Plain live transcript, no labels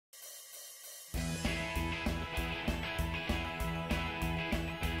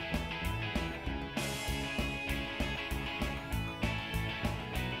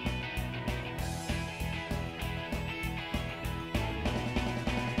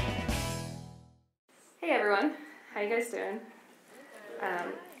everyone. How you guys doing?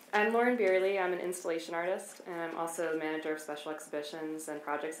 I'm Bierly. I'm an installation artist, and I'm also the manager of special exhibitions and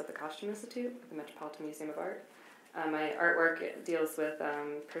projects at the Costume Institute at the Metropolitan Museum of Art. My artwork deals with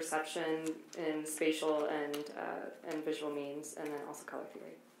perception in spatial and visual means, and then also color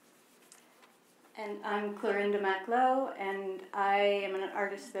theory. And I'm Clarinda, and I am an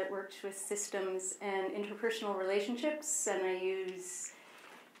artist that works with systems and interpersonal relationships, and I use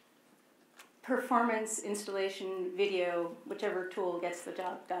performance, installation, video, whichever tool gets the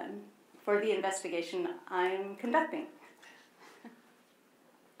job done for the investigation I'm conducting.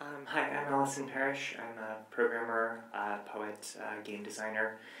 Hi, I'm Allison Parrish. I'm a programmer, poet, game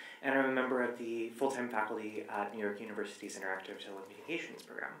designer, and I'm a member of the full-time faculty at New York University's Interactive Telecommunications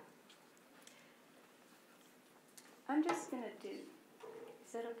program. I'm just going to do,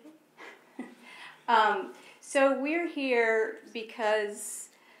 is that okay? So we're here because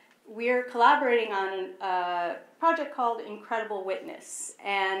we're collaborating on a project called Incredible Witness.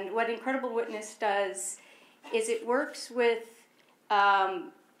 And what Incredible Witness does is it works with a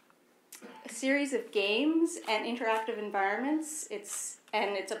series of games and interactive environments. It's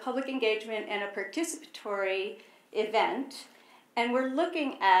a public engagement and a participatory event. And we're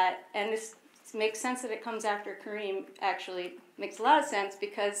looking at, and this makes sense that it comes after Kareem, actually makes a lot of sense,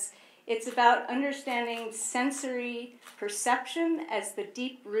 because it's about understanding sensory perception as the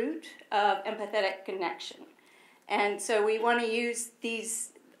deep root of empathetic connection. And so we want to use these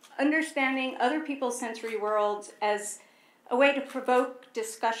understanding other people's sensory worlds as a way to provoke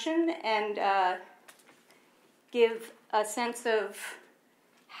discussion and give a sense of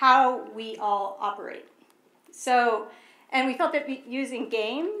how we all operate. And we felt that using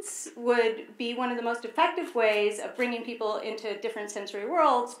games would be one of the most effective ways of bringing people into different sensory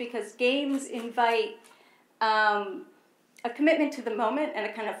worlds, because games invite a commitment to the moment and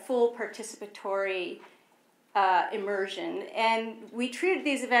a kind of full participatory immersion. And we treated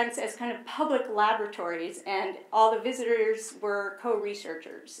these events as kind of public laboratories, and all the visitors were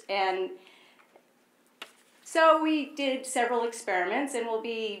co-researchers. And so we did several experiments, and we'll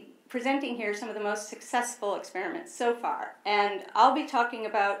be presenting here some of the most successful experiments so far. And I'll be talking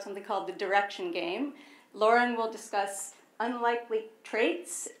about something called the direction game. Lauren will discuss unlikely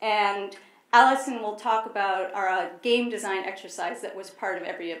traits, and Allison will talk about our game design exercise that was part of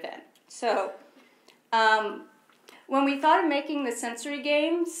every event. So when we thought of making the sensory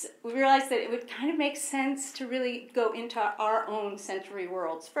games, we realized that it would kind of make sense to really go into our own sensory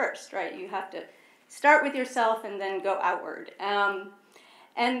worlds first, right? You have to start with yourself and then go outward.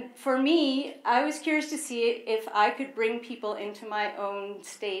 And for me, I was curious to see if I could bring people into my own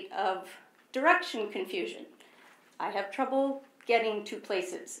state of direction confusion. I have trouble getting to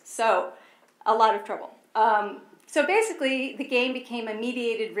places, so a lot of trouble. So basically, the game became a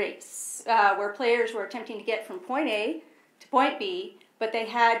mediated race, where players were attempting to get from point A to point B, but they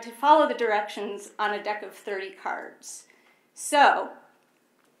had to follow the directions on a deck of 30 cards. So,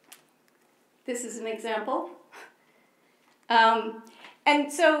 this is an example.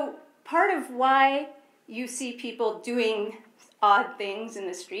 And so part of why you see people doing odd things in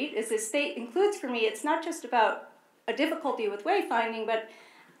the street is this state includes for me, it's not just about a difficulty with wayfinding, but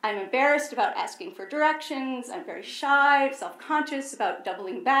I'm embarrassed about asking for directions, I'm very shy, self-conscious about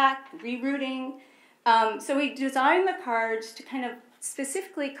doubling back, rerouting. So we designed the cards to kind of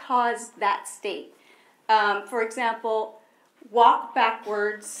specifically cause that state. For example, walk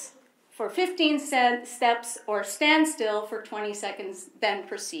backwards for 15 steps, or stand still for 20 seconds, then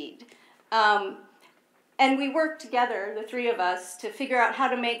proceed. And we worked together, the three of us, to figure out how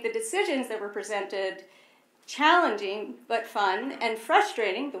to make the decisions that were presented challenging but fun, and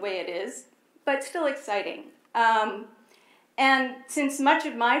frustrating the way it is, but still exciting. And since much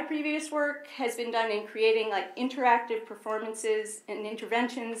of my previous work has been done in creating interactive performances and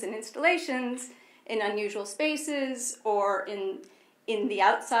interventions and installations in unusual spaces or in the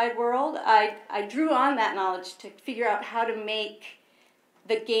outside world, I drew on that knowledge to figure out how to make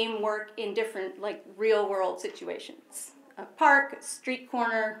the game work in different real world situations. A park, a street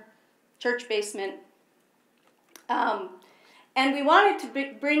corner, church basement. And we wanted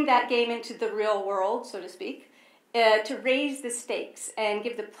to bring that game into the real world, so to speak, to raise the stakes and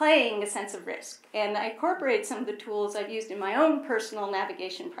give the playing a sense of risk. And I incorporated some of the tools I've used in my own personal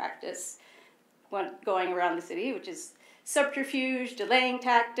navigation practice when going around the city, which is subterfuge, delaying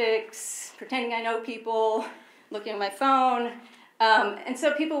tactics, pretending I know people, looking at my phone. And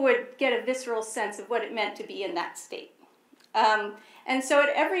so people would get a visceral sense of what it meant to be in that state. And so at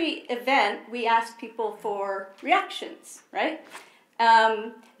every event, we asked people for reactions, right?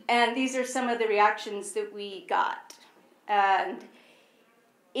 And these are some of the reactions that we got. And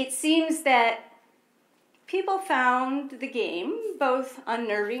it seems that people found the game both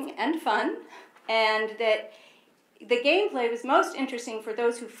unnerving and fun, and that the gameplay was most interesting for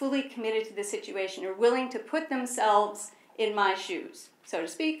those who fully committed to the situation or willing to put themselves in my shoes, so to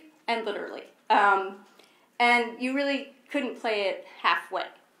speak, and literally. And you really couldn't play it halfway.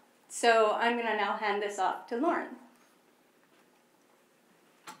 So I'm going to now hand this off to Lauren.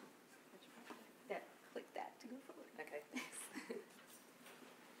 Click that to go forward. Okay, thanks.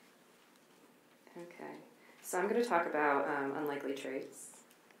 Okay, so I'm going to talk about unlikely traits.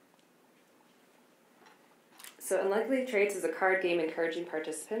 So Unlikely Traits is a card game encouraging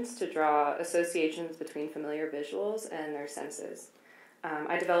participants to draw associations between familiar visuals and their senses.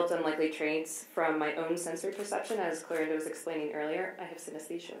 I developed Unlikely Traits from my own sensory perception, as Clarinda was explaining earlier. I have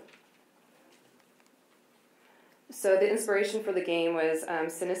synesthesia. So the inspiration for the game was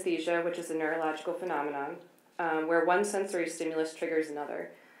synesthesia, which is a neurological phenomenon, where one sensory stimulus triggers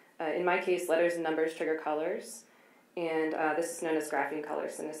another. In my case, letters and numbers trigger colors, and this is known as grapheme color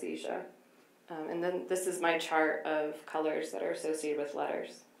synesthesia. And then this is my chart of colors that are associated with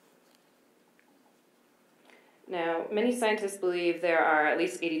letters. Now, many scientists believe there are at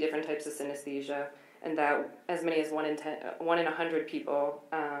least 80 different types of synesthesia, and that as many as 1 in 100 people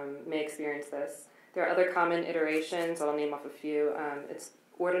may experience this. There are other common iterations. I'll name off a few. It's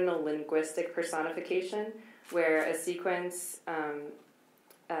ordinal linguistic personification, where a sequence,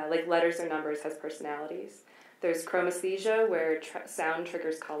 like letters or numbers, has personalities. There's chromesthesia, where sound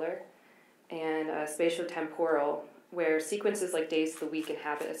triggers color. And spatiotemporal, where sequences like days of the week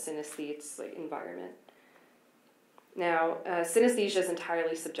inhabit a synesthete's environment. Now, synesthesia is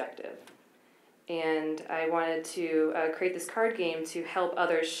entirely subjective, and I wanted to create this card game to help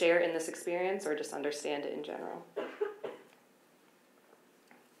others share in this experience or just understand it in general.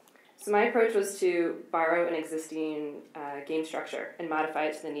 So my approach was to borrow an existing game structure and modify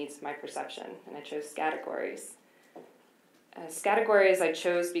it to the needs of my perception, and I chose categories. Categories I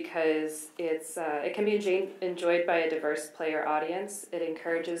chose because it can be enjoyed by a diverse player audience. It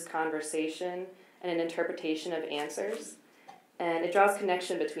encourages conversation and an interpretation of answers, and it draws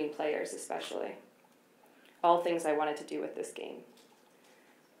connection between players especially. All things I wanted to do with this game.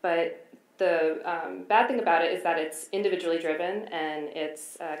 But the bad thing about it is that it's individually driven and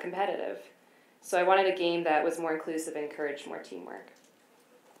it's competitive. So I wanted a game that was more inclusive and encouraged more teamwork.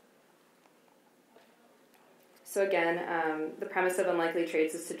 So again, the premise of Unlikely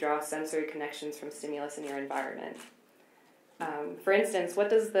Traits is to draw sensory connections from stimulus in your environment. For instance, what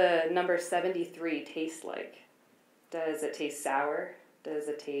does the number 73 taste like? Does it taste sour? Does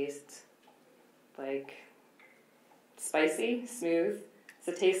it taste like spicy, smooth?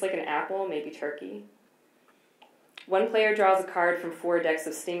 Does it taste like an apple, maybe turkey? One player draws a card from 4 decks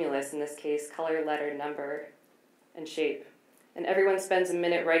of stimulus, in this case, color, letter, number, and shape. And everyone spends a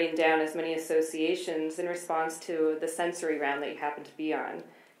minute writing down as many associations in response to the sensory round that you happen to be on.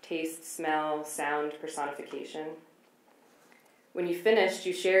 Taste, smell, sound, personification. When you finished,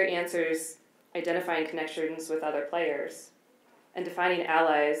 you share answers identifying connections with other players and defining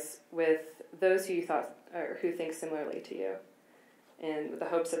allies with those who you thought or who think similarly to you, and with the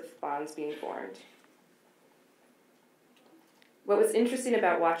hopes of bonds being formed. What was interesting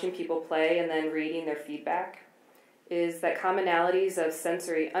about watching people play and then reading their feedback is that commonalities of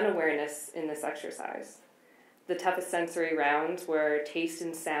sensory unawareness in this exercise. The toughest sensory rounds were taste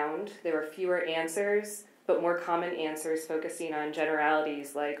and sound. There were fewer answers, but more common answers focusing on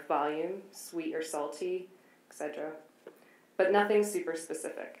generalities like volume, sweet or salty, etc. But nothing super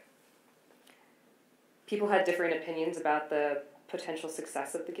specific. People had different opinions about the potential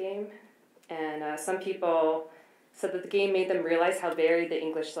success of the game, and some people said that the game made them realize how varied the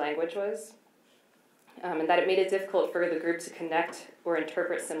English language was, and that it made it difficult for the group to connect or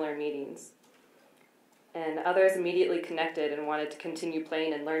interpret similar meanings. And others immediately connected and wanted to continue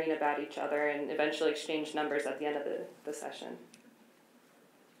playing and learning about each other and eventually exchange numbers at the end of the session.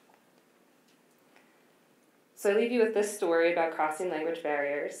 So I leave you with this story about crossing language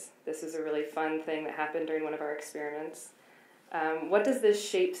barriers. This is a really fun thing that happened during one of our experiments. What does this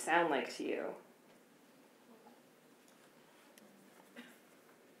shape sound like to you?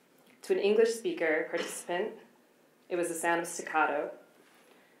 To an English speaker participant, it was the sound of staccato.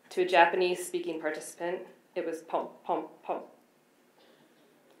 To a Japanese-speaking participant, it was pom, pom, pom.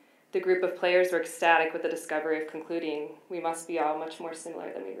 The group of players were ecstatic with the discovery of concluding we must be all much more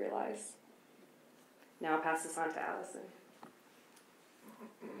similar than we realize. Now I'll pass this on to Allison.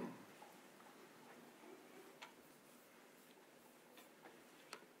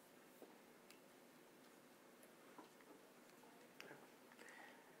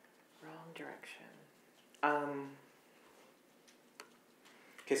 Wrong direction.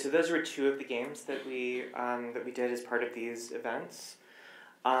 Okay, so those were two of the games that we did as part of these events.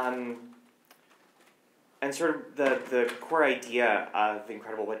 And sort of the core idea of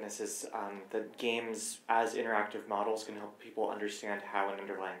Incredible Witness is that games as interactive models can help people understand how an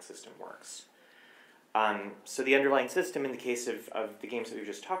underlying system works. So the underlying system in the case of the games that we've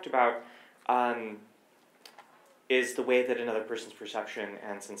just talked about is the way that another person's perception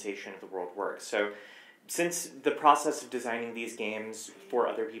and sensation of the world works. So since the process of designing these games for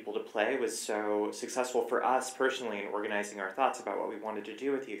other people to play was so successful for us personally in organizing our thoughts about what we wanted to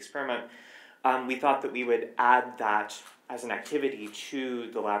do with the experiment, we thought that we would add that as an activity to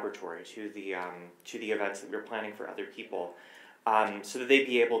the laboratory, to the events that we were planning for other people, so that they'd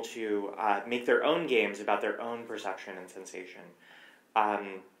be able to make their own games about their own perception and sensation,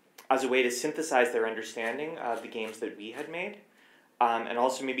 as a way to synthesize their understanding of the games that we had made, and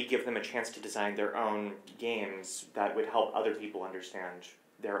also maybe give them a chance to design their own games that would help other people understand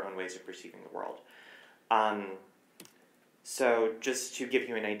their own ways of perceiving the world. So just to give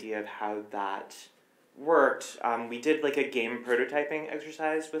you an idea of how that worked, we did like a game prototyping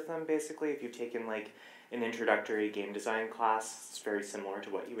exercise with them, basically. If you've taken like an introductory game design class, it's very similar to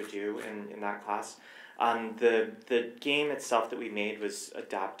what you would do in that class. The game itself that we made was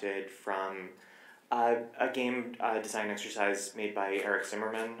adapted from a game design exercise made by Eric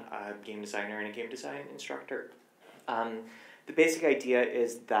Zimmerman, a game designer and a game design instructor. The basic idea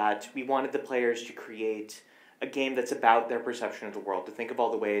is that we wanted the players to create a game that's about their perception of the world, to think of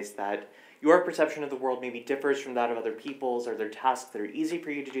all the ways that your perception of the world maybe differs from that of other people's, or there are tasks that are easy for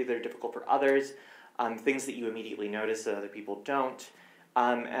you to do that are difficult for others, things that you immediately notice that other people don't.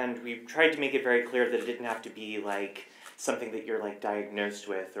 And we tried to make it very clear that it didn't have to be like something that you're like diagnosed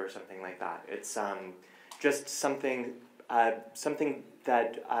with or something like that. It's just something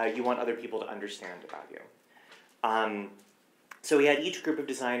that you want other people to understand about you. So we had each group of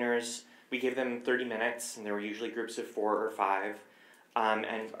designers. We gave them 30 minutes, and there were usually groups of 4 or 5.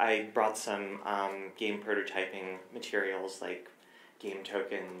 And I brought some game prototyping materials like game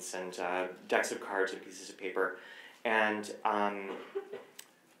tokens and decks of cards and pieces of paper. And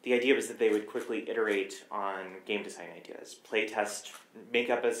the idea was that they would quickly iterate on game design ideas, play test, make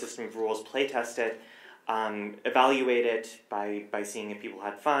up a system of rules, play test it, evaluate it by seeing if people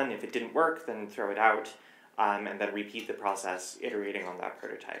had fun. If it didn't work, then throw it out, and then repeat the process, iterating on that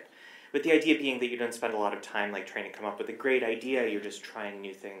prototype. With the idea being that you don't spend a lot of time like trying to come up with a great idea, you're just trying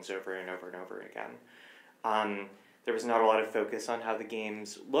new things over and over and over again. There was not a lot of focus on how the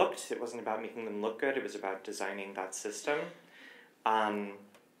games looked. It wasn't about making them look good, it was about designing that system.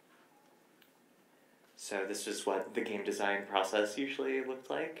 So this is what the game design process usually looked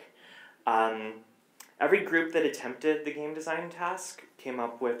like. Every group that attempted the game design task came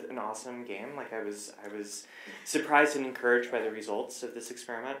up with an awesome game. Like I was surprised and encouraged by the results of this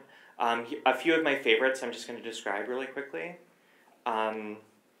experiment. A few of my favorites I'm just going to describe really quickly.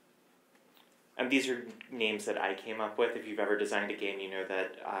 And these are names that I came up with. If you've ever designed a game, you know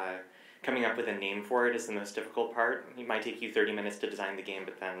that coming up with a name for it is the most difficult part. It might take you 30 minutes to design the game,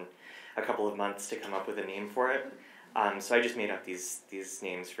 but then a couple of months to come up with a name for it. So I just made up these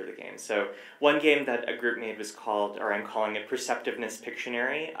names for the game. So one game that a group made was called, or I'm calling it Perceptiveness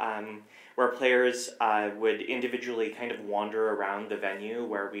Pictionary, where players would individually kind of wander around the venue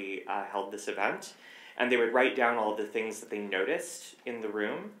where we held this event, and they would write down all of the things that they noticed in the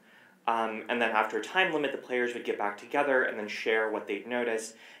room. And then after a time limit, the players would get back together and then share what they'd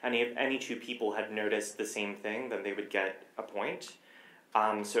noticed. And if any two people had noticed the same thing, then they would get a point.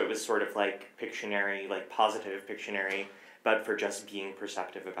 So it was sort of like Pictionary, like positive Pictionary, but for just being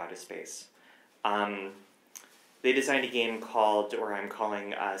perceptive about a space. They designed a game called, or I'm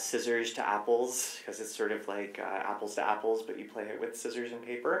calling Scissors to Apples, because it's sort of like apples to apples, but you play it with scissors and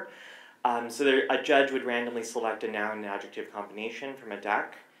paper. So a judge would randomly select a noun and adjective combination from a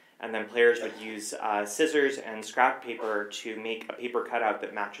deck, and then players would use scissors and scrap paper to make a paper cutout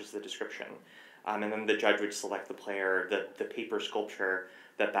that matches the description. And then the judge would select the player, the paper sculpture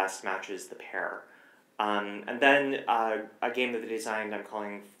that best matches the pair. And then a game that they designed I'm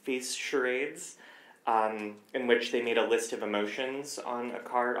calling Face Charades, in which they made a list of emotions on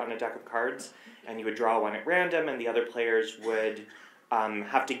a deck of cards, and you would draw one at random, and the other players would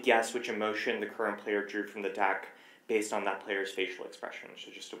have to guess which emotion the current player drew from the deck based on that player's facial expression.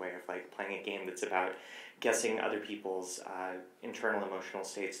 So just a way of like playing a game that's about guessing other people's internal emotional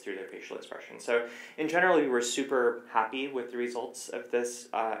states through their facial expression. So in general, we were super happy with the results of this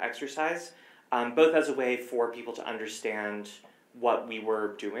exercise, both as a way for people to understand what we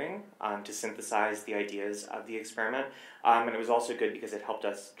were doing, to synthesize the ideas of the experiment, and it was also good because it helped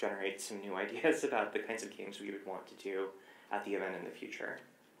us generate some new ideas about the kinds of games we would want to do at the event in the future.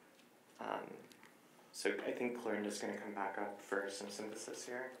 So I think Clarinda's going to come back up for some synthesis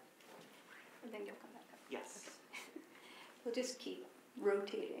here. And then you'll come back up. Yes. We'll just keep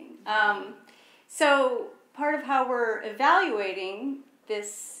rotating. So part of how we're evaluating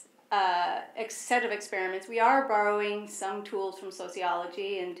this set of experiments, we are borrowing some tools from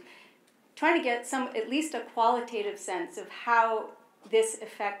sociology and trying to get at least a qualitative sense of how this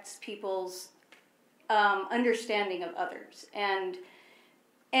affects people's understanding of others. And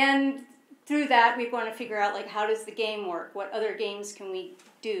through that, we want to figure out, like, how does the game work? What other games can we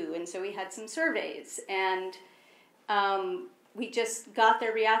do? And so we had some surveys, and we just got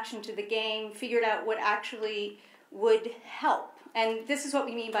their reaction to the game, figured out what actually would help. And this is what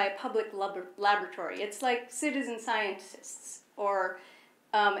we mean by a public laboratory. It's like citizen scientists or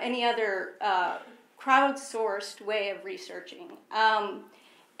any other crowdsourced way of researching.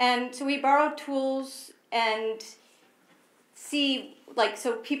 And so we borrowed tools and see, like,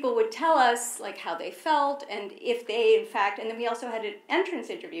 so people would tell us, like, how they felt and if they, in fact, and then we also had an entrance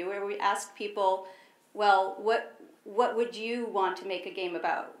interview where we asked people, well, what would you want to make a game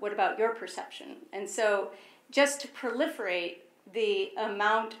about? What about your perception? And so just to proliferate the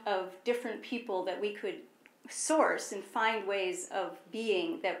amount of different people that we could source and find ways of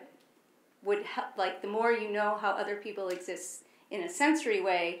being that would help, like, the more you know how other people exist in a sensory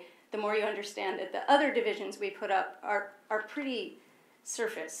way, the more you understand that the other divisions we put up are pretty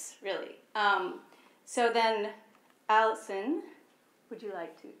surface, really. So then, Allison, would you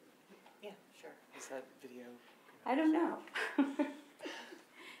like to? Yeah, sure. Is that video? I don't know. Should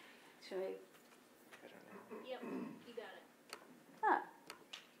I? I don't know. Yep, you got it. Ah.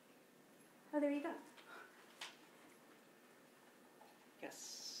 Oh, there you go.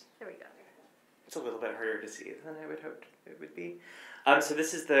 Yes. There we go. It's a little bit harder to see than I would hope it would be. So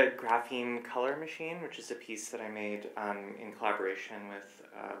this is the grapheme color machine, which is a piece that I made in collaboration with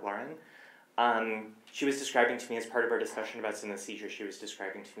Lauren. She was describing to me, as part of our discussion about synesthesia, she was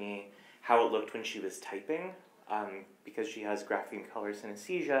describing to me how it looked when she was typing, because she has grapheme color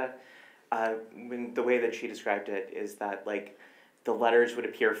synesthesia. The way that she described it is that, like, the letters would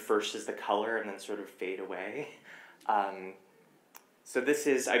appear first as the color and then sort of fade away. So this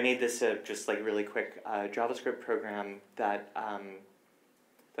is, I made this just like really quick JavaScript program that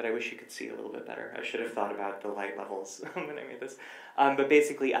I wish you could see a little bit better. I should have thought about the light levels when I made this. But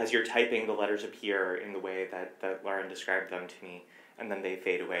basically, as you're typing, the letters appear in the way that Lauren described them to me, and then they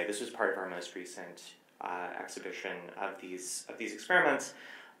fade away. This was part of our most recent exhibition of these experiments.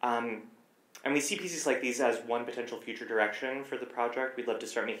 And we see pieces like these as one potential future direction for the project. We'd love to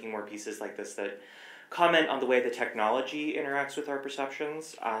start making more pieces like this that comment on the way the technology interacts with our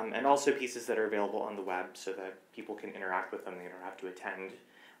perceptions, and also pieces that are available on the web so that people can interact with them. They don't have to attend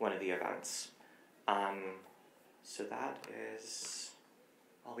one of the events. So that is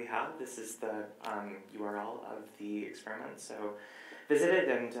all we have. This is the URL of the experiment. So visit it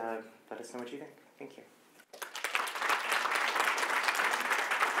and let us know what you think. Thank you.